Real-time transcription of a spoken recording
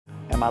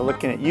Am I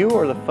looking at you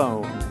or the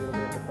phone? You're looking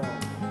at the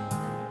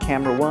phone.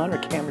 Camera 1 or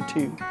camera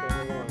 2?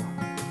 Camera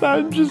 1.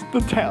 I'm just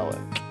the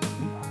talent.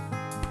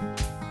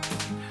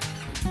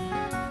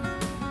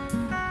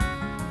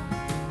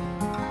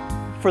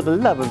 For the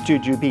love of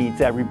juju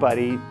beads,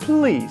 everybody,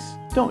 please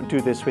don't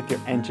do this with your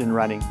engine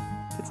running.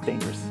 It's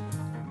dangerous.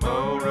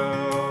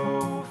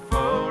 Moto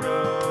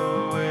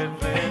photo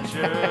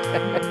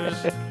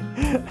adventures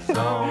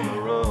on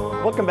the road.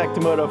 Welcome back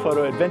to Moto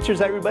Photo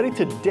Adventures, everybody.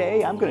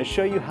 Today I'm going to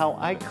show you how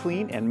I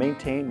clean and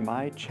maintain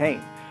my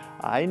chain.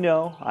 I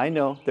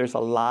know, there's a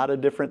lot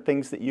of different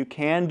things that you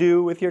can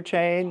do with your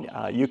chain.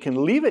 You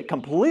can leave it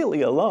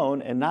completely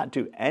alone and not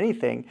do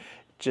anything,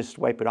 just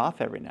wipe it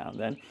off every now and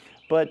then.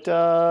 But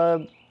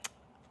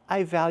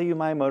I value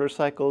my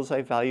motorcycles,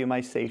 I value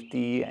my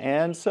safety,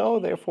 and so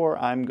therefore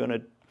I'm going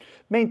to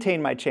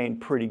maintain my chain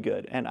pretty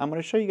good. And I'm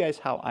going to show you guys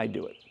how I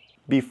do it.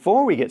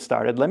 Before we get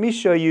started, let me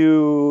show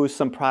you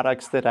some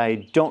products that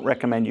I don't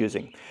recommend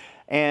using.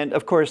 And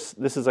of course,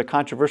 this is a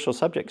controversial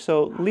subject,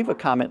 so leave a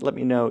comment, let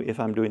me know if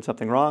I'm doing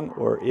something wrong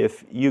or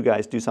if you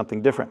guys do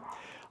something different.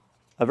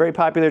 A very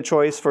popular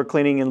choice for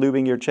cleaning and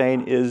lubing your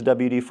chain is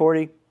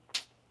WD-40.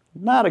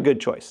 Not a good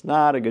choice,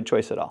 not a good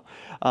choice at all.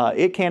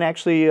 It can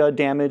actually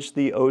damage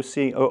the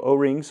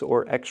O-rings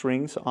or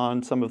X-rings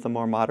on some of the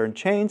more modern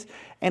chains,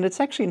 and it's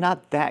actually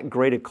not that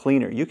great a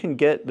cleaner. You can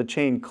get the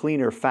chain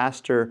cleaner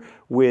faster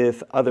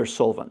with other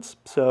solvents.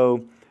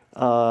 So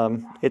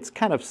it's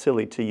kind of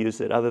silly to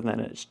use it, other than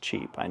it's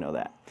cheap, I know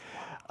that.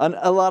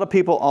 A lot of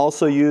people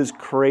also use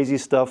crazy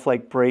stuff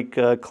like brake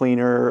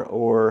cleaner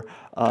or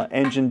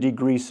engine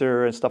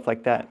degreaser and stuff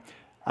like that.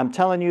 I'm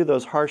telling you,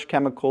 those harsh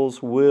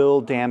chemicals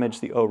will damage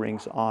the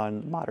O-rings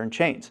on modern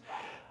chains.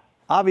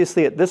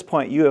 Obviously, at this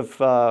point, you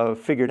have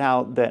figured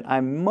out that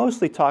I'm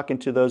mostly talking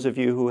to those of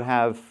you who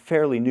have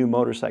fairly new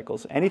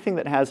motorcycles. Anything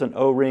that has an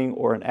O-ring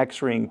or an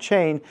X-ring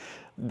chain,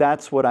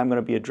 that's what I'm going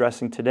to be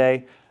addressing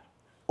today.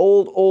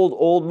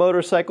 Old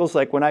motorcycles,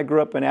 like when I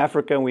grew up in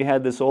Africa and we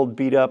had this old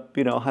beat up,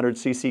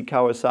 100cc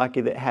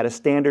Kawasaki that had a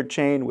standard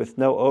chain with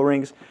no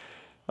O-rings.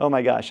 Oh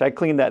my gosh, I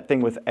cleaned that thing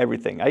with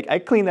everything. I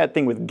cleaned that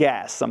thing with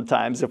gas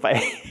sometimes if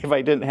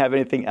I didn't have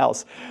anything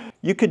else.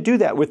 You could do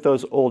that with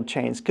those old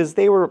chains because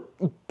they were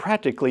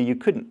practically, you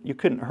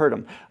couldn't hurt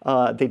them.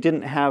 They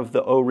didn't have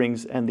the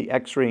O-rings and the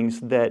X-rings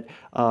that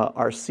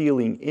are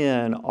sealing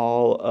in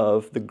all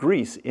of the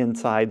grease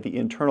inside the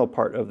internal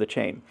part of the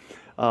chain.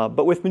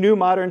 But with new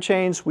modern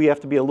chains, we have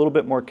to be a little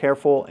bit more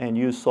careful and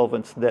use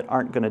solvents that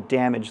aren't going to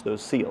damage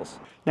those seals.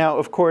 Now,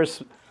 of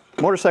course,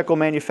 motorcycle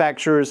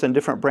manufacturers and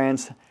different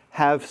brands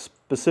have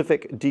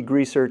specific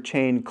degreaser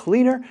chain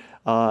cleaner.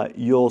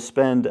 You'll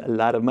spend a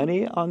lot of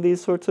money on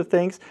these sorts of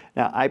things.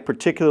 Now, I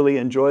particularly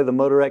enjoy the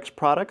Motor X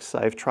products.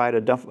 I've tried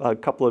a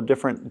couple of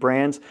different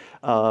brands,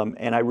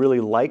 and I really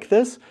like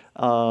this.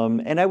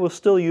 And I will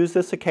still use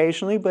this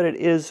occasionally, but it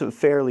is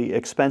fairly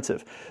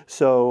expensive.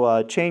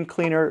 So chain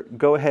cleaner,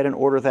 go ahead and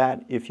order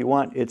that if you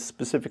want. It's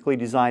specifically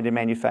designed and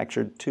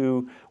manufactured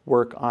to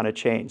work on a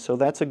chain, so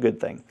that's a good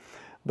thing.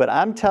 But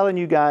I'm telling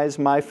you guys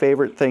my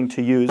favorite thing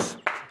to use.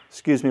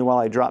 Excuse me while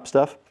I drop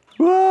stuff.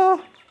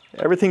 Ah,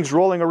 everything's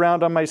rolling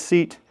around on my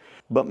seat.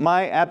 But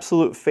my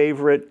absolute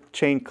favorite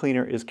chain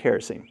cleaner is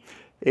kerosene.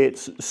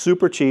 It's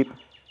super cheap,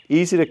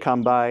 easy to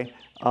come by,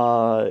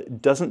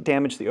 doesn't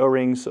damage the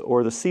O-rings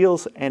or the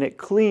seals, and it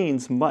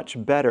cleans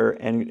much better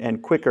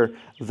and quicker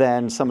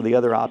than some of the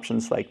other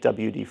options like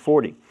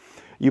WD-40.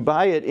 You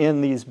buy it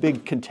in these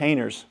big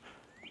containers.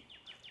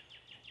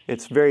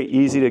 It's very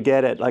easy to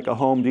get at like a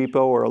Home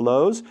Depot or a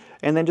Lowe's,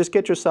 and then just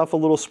get yourself a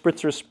little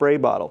spritzer spray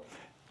bottle.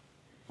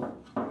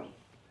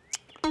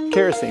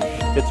 Kerosene,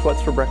 it's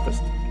what's for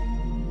breakfast.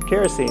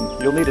 Kerosene,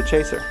 you'll need a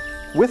chaser.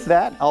 With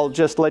that, I'll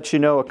just let you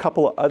know a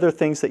couple of other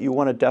things that you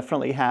want to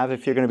definitely have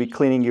if you're going to be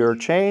cleaning your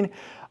chain.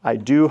 I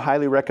do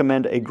highly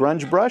recommend a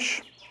grunge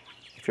brush.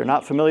 If you're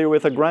not familiar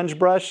with a grunge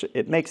brush,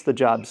 it makes the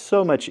job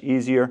so much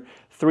easier.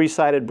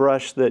 Three-sided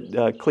brush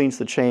that cleans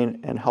the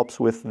chain and helps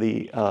with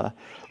the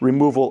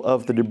removal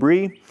of the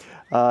debris.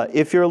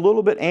 If you're a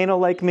little bit anal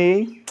like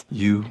me,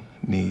 You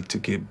need to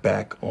get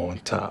back on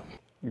top.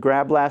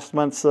 grab last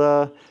month's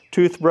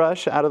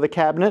toothbrush out of the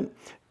cabinet,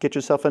 get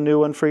yourself a new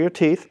one for your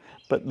teeth,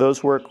 but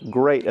those work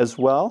great as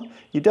well.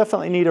 You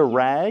definitely need a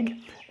rag,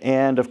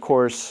 and of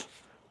course,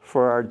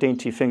 for our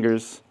dainty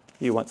fingers,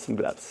 you want some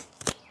gloves.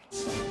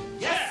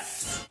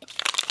 Yes!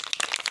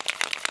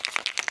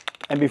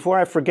 And before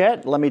I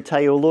forget, let me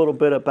tell you a little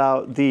bit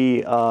about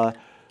the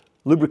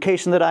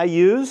lubrication that I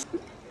use.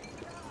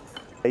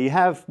 You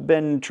have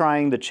been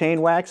trying the chain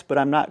wax, but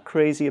I'm not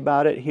crazy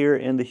about it here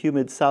in the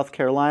humid South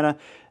Carolina.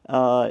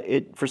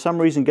 It, for some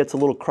reason, gets a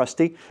little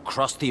crusty.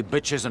 Crusty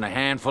bitches and a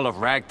handful of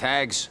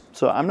ragtags.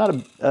 So I'm not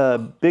a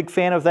big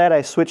fan of that.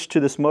 I switched to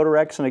this Motor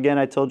X, and again,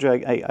 I told you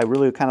I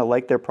really kind of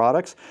like their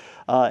products.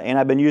 And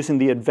I've been using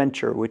the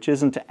Adventure, which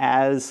isn't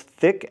as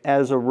thick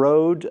as a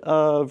road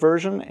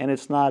version, and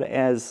it's not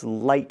as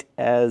light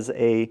as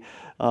a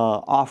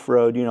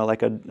off-road,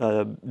 like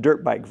a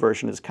dirt bike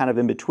version. It's kind of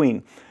in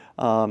between.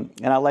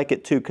 And I like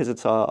it too because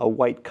it's a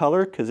white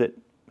color, because it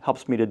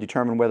helps me to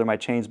determine whether my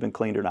chain's been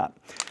cleaned or not.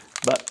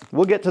 But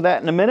we'll get to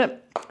that in a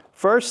minute.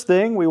 First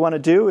thing we want to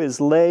do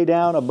is lay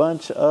down a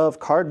bunch of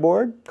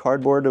cardboard.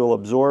 Cardboard will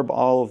absorb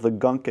all of the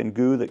gunk and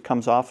goo that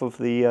comes off of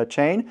the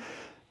chain.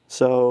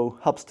 So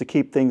helps to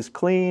keep things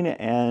clean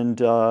and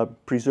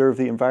preserve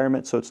the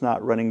environment so it's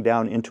not running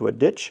down into a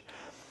ditch.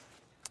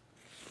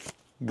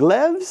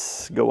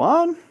 Gloves, go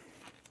on.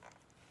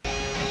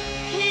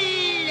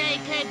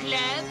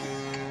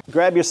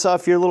 Grab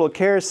yourself your little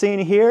kerosene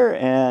here,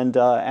 and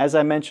as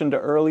I mentioned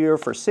earlier,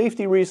 for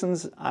safety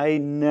reasons,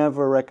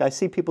 I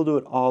see people do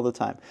it all the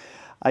time.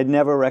 I'd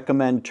never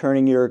recommend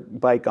turning your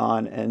bike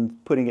on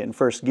and putting it in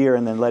first gear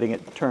and then letting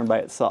it turn by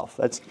itself.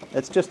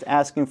 That's just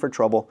asking for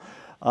trouble.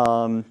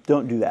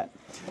 Don't do that.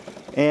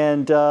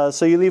 And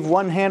so you leave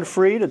one hand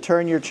free to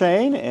turn your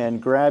chain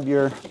and grab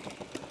your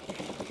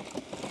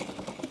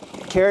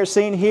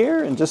kerosene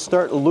here and just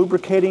start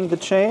lubricating the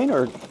chain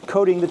or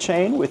coating the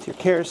chain with your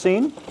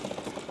kerosene.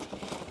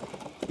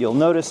 You'll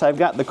notice I've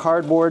got the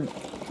cardboard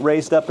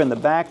raised up in the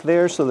back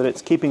there so that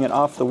it's keeping it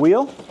off the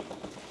wheel.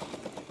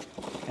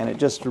 And it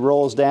just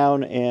rolls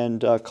down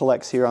and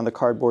collects here on the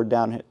cardboard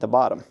down at the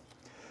bottom.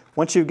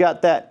 Once you've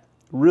got that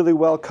really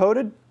well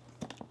coated,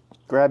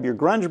 grab your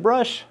grunge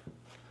brush.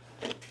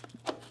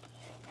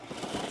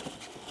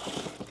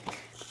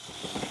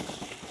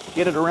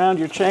 Get it around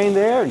your chain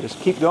there and just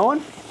keep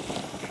going.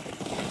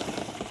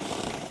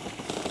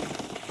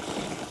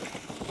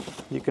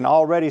 You can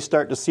already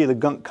start to see the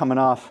gunk coming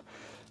off.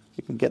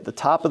 You can get the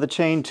top of the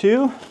chain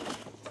too.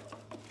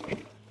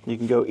 You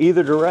can go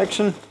either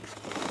direction.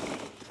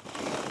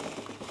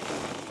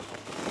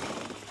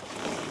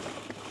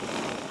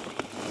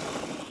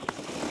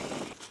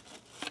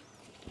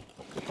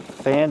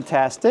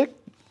 Fantastic.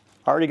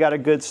 Already got a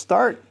good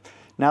start.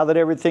 Now that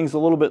everything's a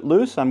little bit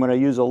loose, I'm going to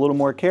use a little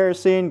more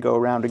kerosene, go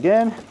around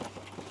again.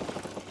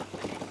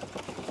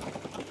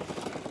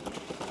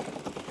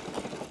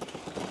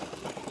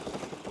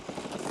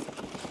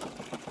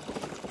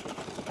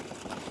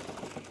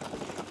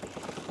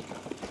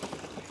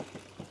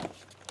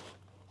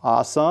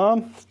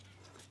 Awesome.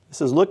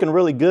 This is looking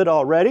really good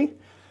already.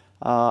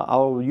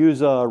 I'll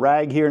use a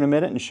rag here in a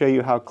minute and show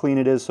you how clean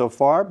it is so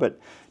far, but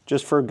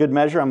just for good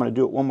measure, I'm going to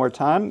do it one more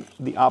time,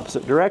 the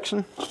opposite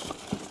direction.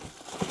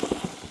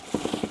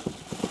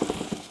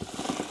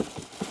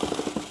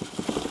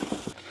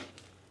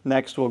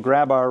 Next, we'll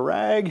grab our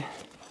rag.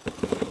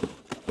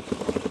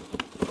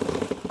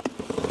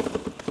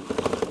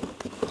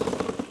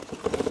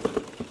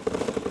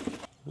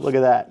 Look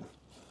at that.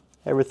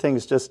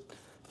 Everything's just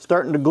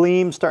starting to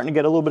gleam, starting to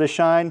get a little bit of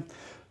shine.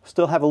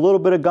 Still have a little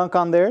bit of gunk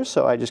on there,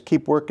 so I just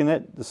keep working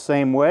it the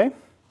same way.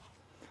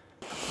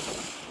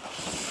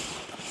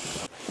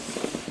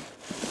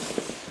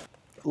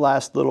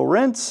 Last little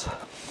rinse.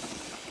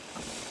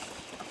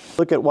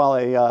 Look at while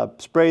I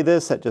spray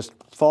this, it just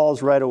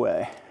falls right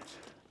away.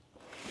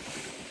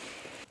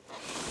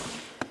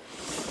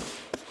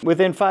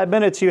 Within 5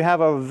 minutes, you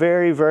have a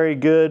very, very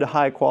good,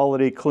 high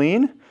quality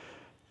clean.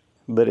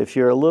 But if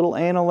you're a little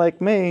anal like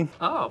me,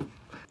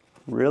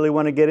 really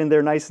want to get in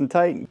there nice and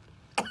tight,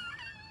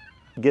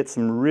 get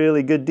some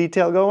really good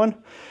detail going,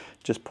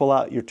 just pull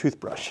out your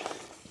toothbrush.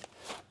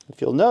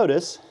 If you'll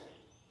notice,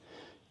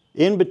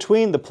 in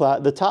between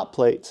the top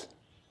plates,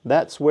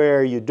 that's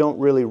where you don't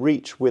really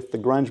reach with the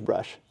grunge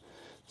brush.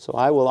 So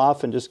I will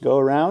often just go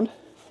around,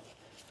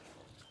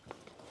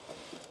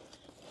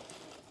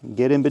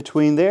 get in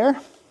between there.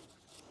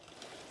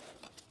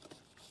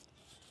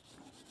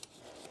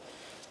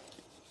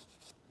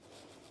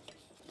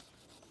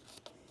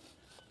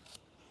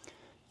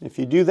 If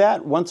you do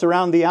that once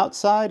around the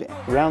outside,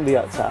 around the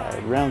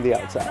outside, around the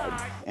outside,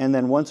 and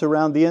then once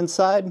around the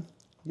inside,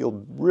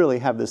 you'll really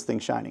have this thing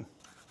shining.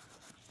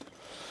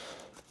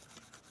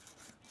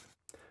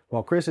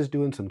 While Chris is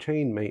doing some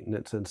chain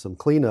maintenance and some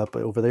cleanup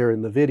over there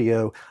in the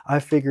video, I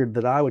figured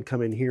that I would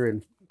come in here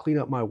and clean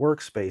up my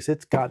workspace.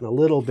 It's gotten a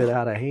little bit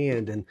out of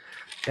hand, and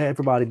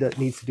everybody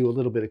needs to do a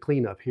little bit of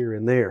cleanup here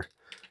and there.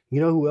 You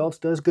know who else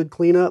does good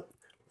cleanup?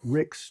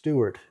 Rick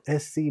Stewart,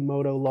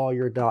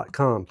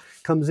 scmotolawyer.com.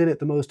 Comes in at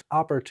the most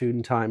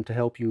opportune time to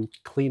help you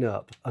clean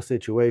up a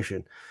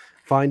situation.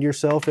 Find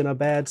yourself in a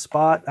bad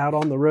spot out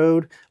on the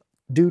road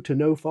due to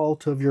no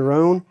fault of your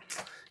own,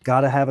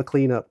 gotta have a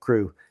cleanup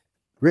crew.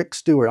 Rick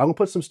Stewart. I'm gonna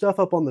put some stuff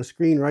up on the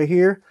screen right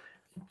here.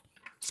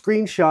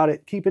 Screenshot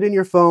it, keep it in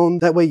your phone.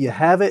 That way you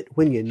have it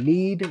when you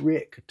need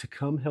Rick to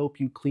come help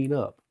you clean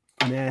up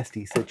a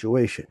nasty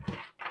situation.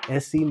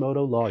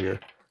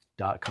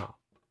 scmotolawyer.com.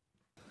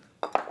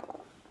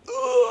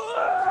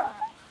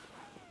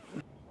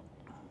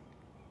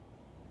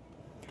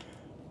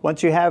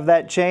 Once you have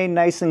that chain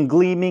nice and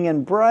gleaming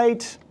and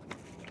bright,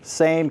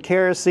 same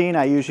kerosene.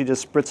 I usually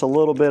just spritz a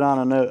little bit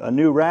on a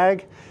new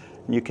rag.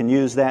 And you can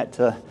use that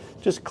to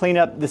just clean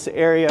up this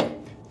area,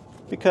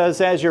 because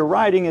as you're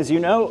riding, as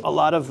you know, a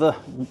lot of the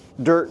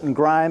dirt and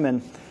grime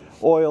and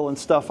oil and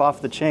stuff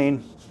off the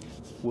chain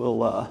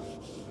will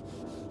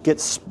get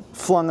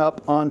flung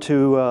up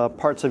onto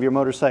parts of your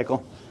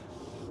motorcycle.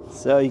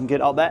 So you can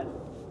get all that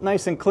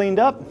nice and cleaned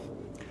up.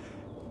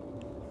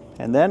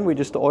 And then we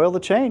just oil the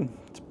chain.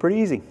 It's pretty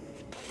easy.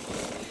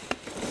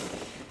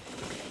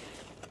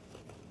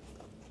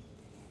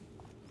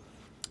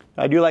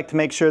 I do like to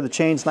make sure the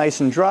chain's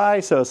nice and dry,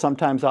 so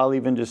sometimes I'll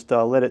even just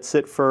let it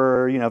sit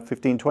for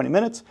 15-20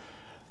 minutes.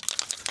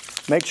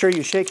 Make sure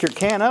you shake your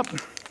can up.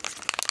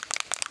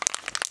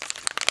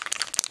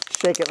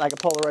 Shake it like a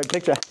Polaroid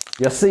picture.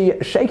 You see,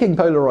 shaking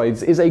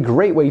Polaroids is a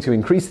great way to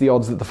increase the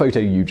odds that the photo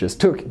you just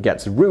took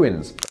gets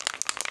ruined.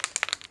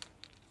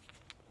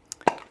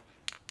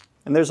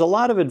 And there's a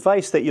lot of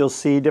advice that you'll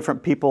see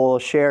different people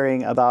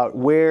sharing about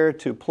where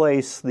to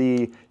place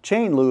the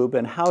chain lube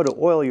and how to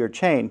oil your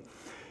chain.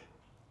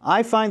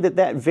 I find that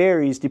that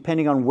varies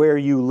depending on where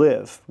you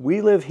live.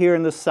 We live here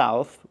in the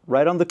south,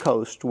 right on the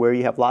coast, where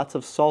you have lots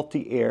of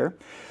salty air.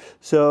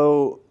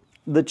 So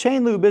the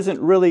chain lube isn't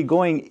really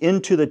going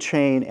into the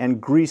chain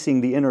and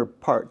greasing the inner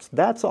parts.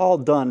 That's all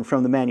done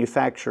from the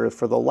manufacturer.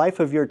 For the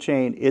life of your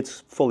chain,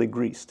 it's fully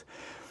greased.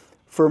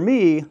 For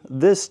me,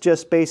 this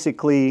just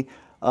basically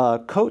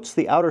coats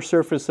the outer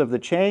surface of the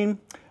chain,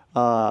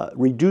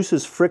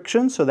 reduces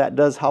friction, so that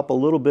does help a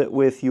little bit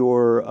with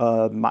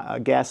your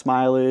gas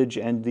mileage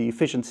and the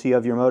efficiency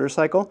of your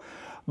motorcycle.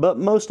 But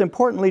most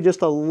importantly,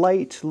 just a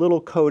light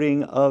little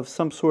coating of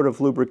some sort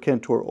of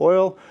lubricant or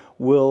oil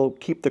will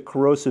keep the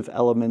corrosive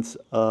elements,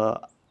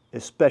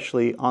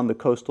 especially on the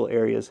coastal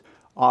areas,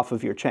 off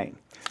of your chain.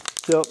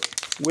 So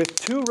with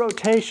 2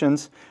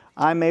 rotations,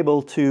 I'm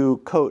able to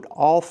coat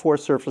all 4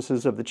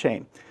 surfaces of the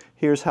chain.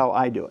 Here's how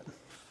I do it.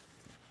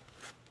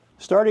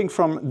 Starting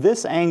from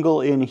this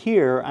angle in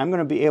here, I'm going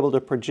to be able to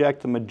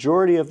project the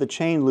majority of the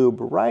chain lube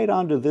right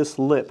onto this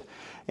lip.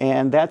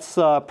 And that's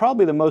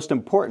probably the most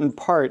important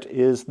part,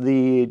 is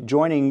the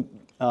joining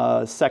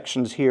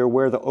sections here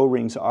where the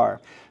O-rings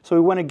are. So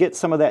we want to get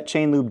some of that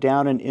chain lube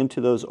down and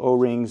into those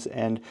O-rings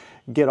and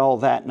get all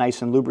that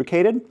nice and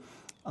lubricated.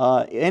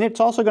 And it's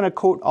also going to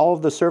coat all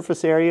of the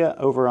surface area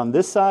over on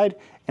this side,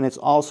 and it's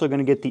also going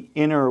to get the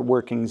inner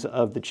workings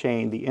of the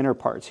chain, the inner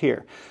parts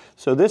here.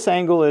 So this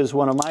angle is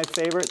one of my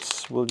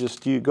favorites. We'll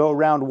just go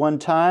around one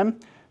time.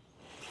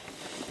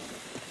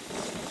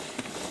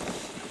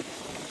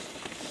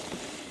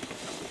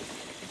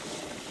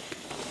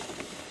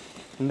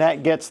 And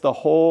that gets the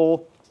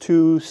whole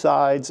 2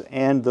 sides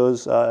and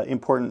those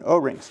important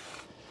O-rings.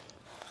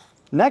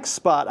 Next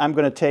spot I'm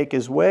going to take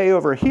is way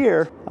over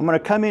here. I'm going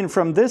to come in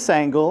from this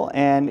angle,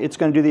 and it's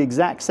going to do the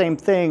exact same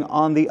thing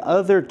on the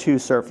other 2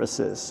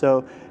 surfaces.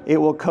 So it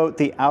will coat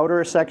the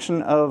outer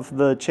section of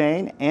the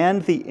chain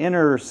and the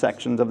inner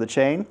sections of the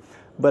chain.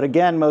 But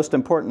again, most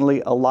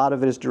importantly, a lot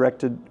of it is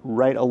directed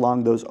right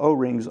along those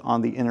O-rings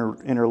on the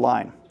inner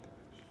line.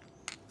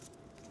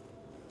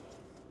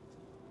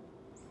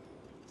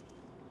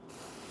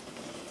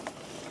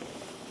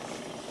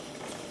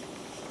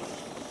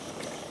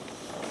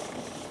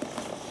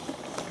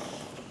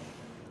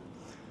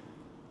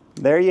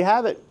 There you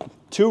have it.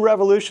 2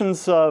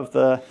 revolutions of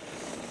the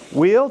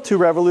wheel, 2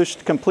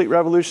 complete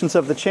revolutions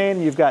of the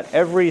chain. You've got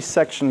every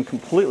section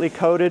completely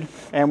coated,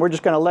 and we're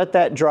just going to let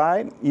that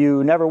dry.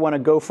 You never want to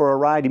go for a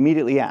ride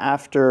immediately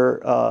after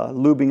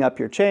lubing up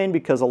your chain,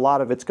 because a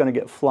lot of it's going to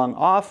get flung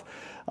off.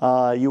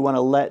 You want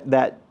to let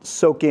that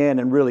soak in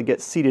and really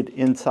get seated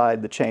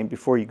inside the chain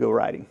before you go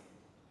riding.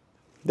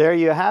 There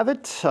you have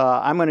it.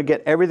 I'm going to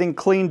get everything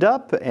cleaned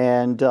up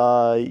and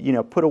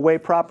put away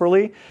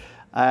properly.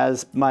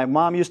 As my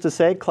mom used to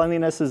say,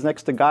 cleanliness is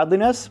next to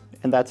godliness,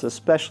 and that's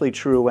especially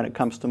true when it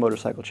comes to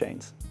motorcycle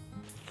chains.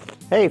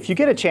 Hey, if you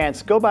get a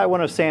chance, go buy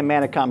one of Sam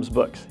Manicom's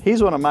books.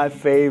 He's one of my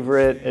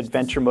favorite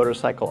adventure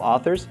motorcycle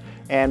authors,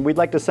 and we'd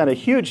like to send a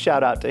huge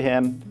shout out to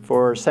him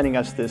for sending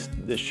us this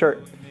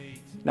shirt.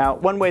 Now,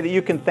 one way that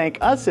you can thank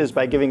us is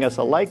by giving us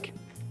a like,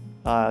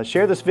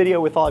 share this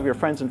video with all of your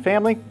friends and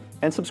family,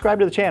 and subscribe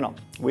to the channel.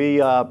 We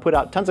put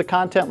out tons of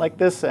content like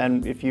this,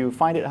 and if you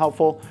find it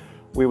helpful,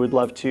 we would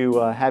love to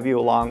have you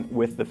along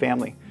with the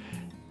family.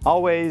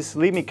 Always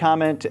leave me a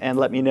comment and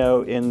let me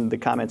know in the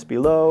comments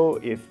below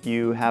if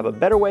you have a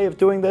better way of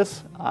doing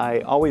this.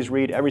 I always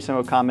read every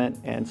single comment,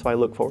 and so I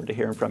look forward to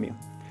hearing from you.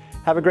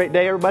 Have a great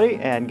day, everybody,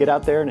 and get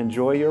out there and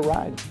enjoy your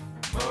ride.